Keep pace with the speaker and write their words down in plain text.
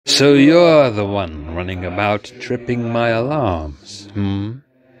So you're the one running about tripping my alarms,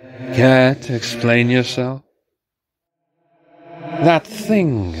 Care to explain yourself? That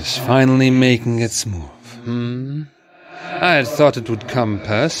thing is finally making its move, I had thought it would come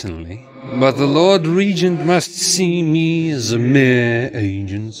personally, but the Lord Regent must see me as a mere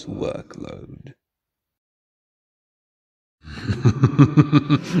agent's workload.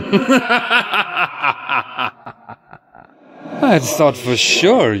 I had thought for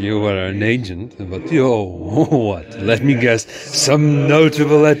sure you were an agent, but you're, what, let me guess, some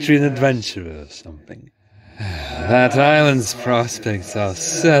notable Etrian adventurer or something. That island's prospects are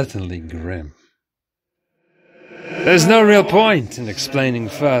certainly grim. There's no real point in explaining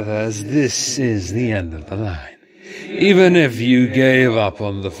further, as this is the end of the line. Even if you gave up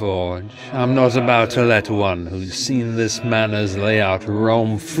on the Forge, I'm not about to let one who's seen this manor's layout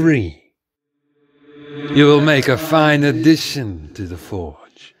roam free. You will make a fine addition to the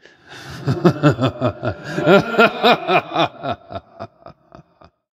Forge.